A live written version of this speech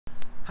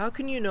How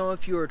can you know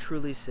if you are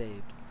truly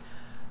saved?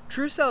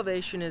 True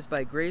salvation is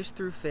by grace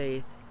through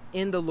faith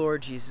in the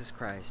Lord Jesus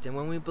Christ. And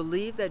when we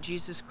believe that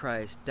Jesus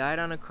Christ died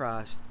on a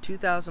cross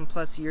 2,000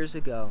 plus years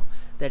ago,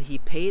 that he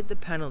paid the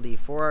penalty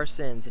for our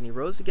sins and he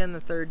rose again the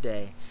third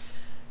day,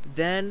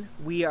 then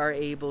we are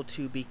able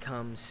to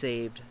become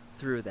saved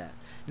through that.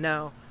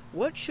 Now,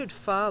 what should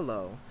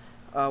follow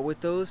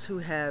with those who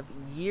have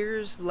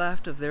years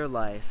left of their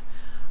life?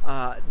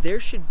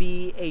 There should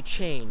be a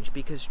change,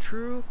 because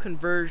true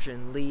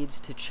conversion leads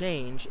to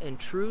change and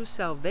true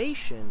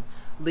salvation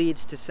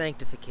leads to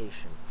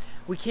sanctification.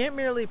 We can't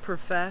merely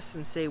profess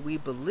and say we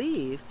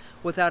believe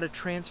without a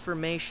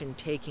transformation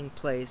taking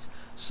place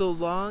so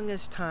long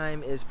as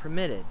time is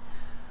permitted.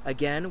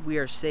 Again, we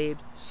are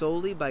saved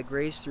solely by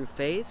grace through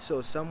faith, so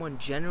if someone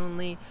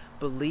genuinely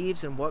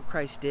believes in what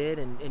Christ did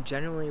and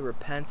genuinely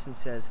repents and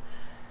says,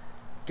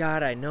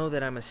 God, I know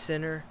that I'm a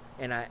sinner,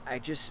 and I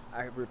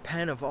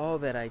repent of all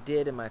that I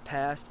did in my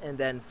past, and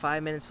then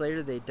 5 minutes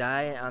later they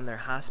die on their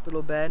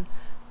hospital bed,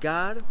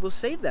 God will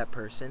save that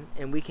person,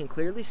 and we can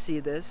clearly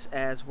see this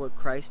as what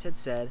Christ had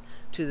said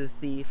to the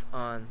thief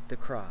on the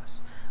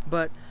cross.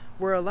 But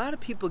where a lot of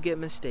people get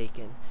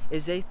mistaken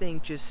is they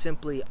think just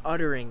simply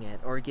uttering it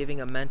or giving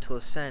a mental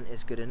assent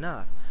is good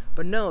enough.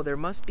 But no, there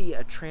must be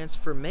a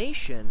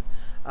transformation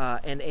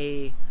and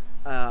a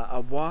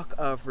walk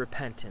of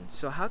repentance.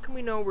 So how can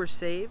we know we're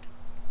saved?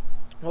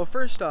 Well,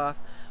 first off,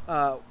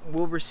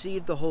 we'll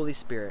receive the Holy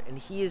Spirit, and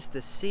he is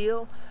the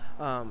seal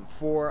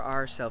for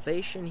our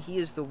salvation. He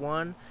is the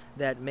one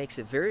that makes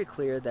it very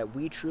clear that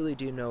we truly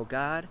do know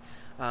God,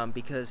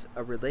 because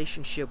a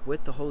relationship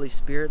with the Holy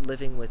Spirit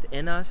living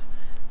within us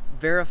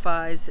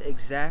verifies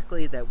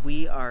exactly that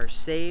we are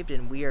saved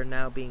and we are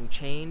now being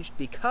changed,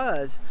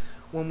 because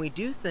when we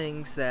do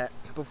things that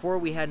before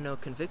we had no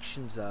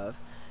convictions of,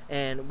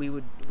 and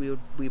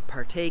we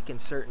partake in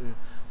certain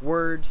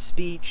words,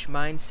 speech,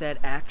 mindset,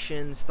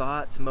 actions,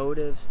 thoughts,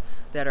 motives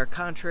that are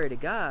contrary to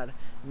God,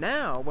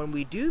 now when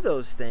we do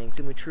those things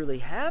and we truly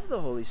have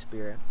the Holy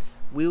Spirit,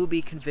 we will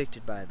be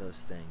convicted by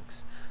those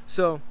things.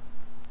 So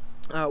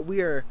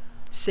we are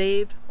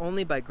saved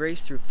only by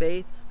grace through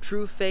faith.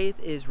 True faith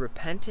is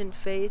repentant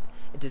faith.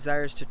 It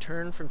desires to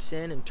turn from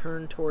sin and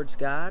turn towards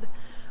God.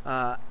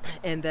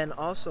 And then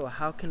also,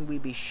 how can we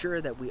be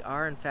sure that we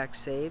are in fact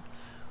saved?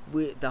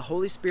 The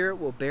Holy Spirit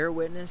will bear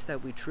witness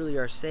that we truly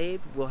are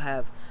saved. We'll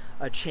have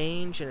a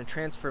change and a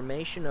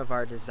transformation of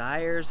our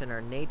desires and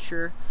our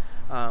nature.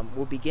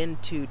 We'll begin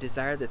to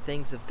desire the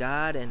things of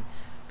God and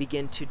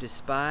begin to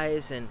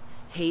despise and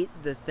hate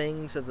the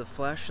things of the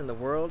flesh and the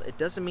world. It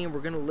doesn't mean we're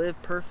going to live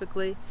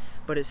perfectly,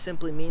 but it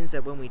simply means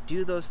that when we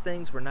do those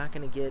things, we're not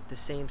going to get the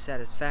same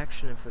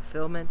satisfaction and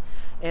fulfillment,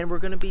 and we're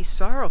going to be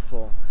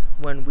sorrowful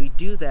when we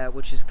do that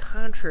which is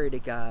contrary to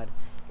God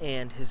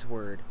and His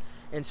Word.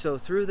 And so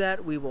through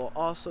that, we will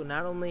also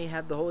not only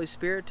have the Holy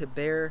Spirit to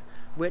bear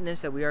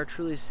witness that we are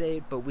truly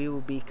saved, but we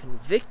will be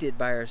convicted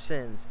by our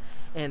sins.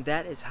 And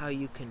that is how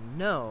you can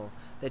know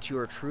that you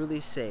are truly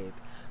saved,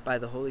 by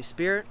the Holy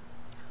Spirit,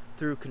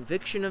 through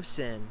conviction of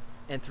sin,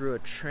 and through a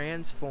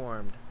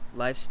transformed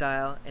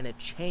lifestyle and a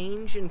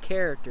change in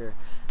character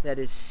that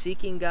is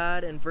seeking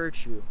God and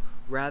virtue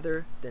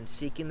rather than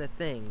seeking the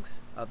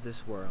things of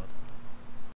this world.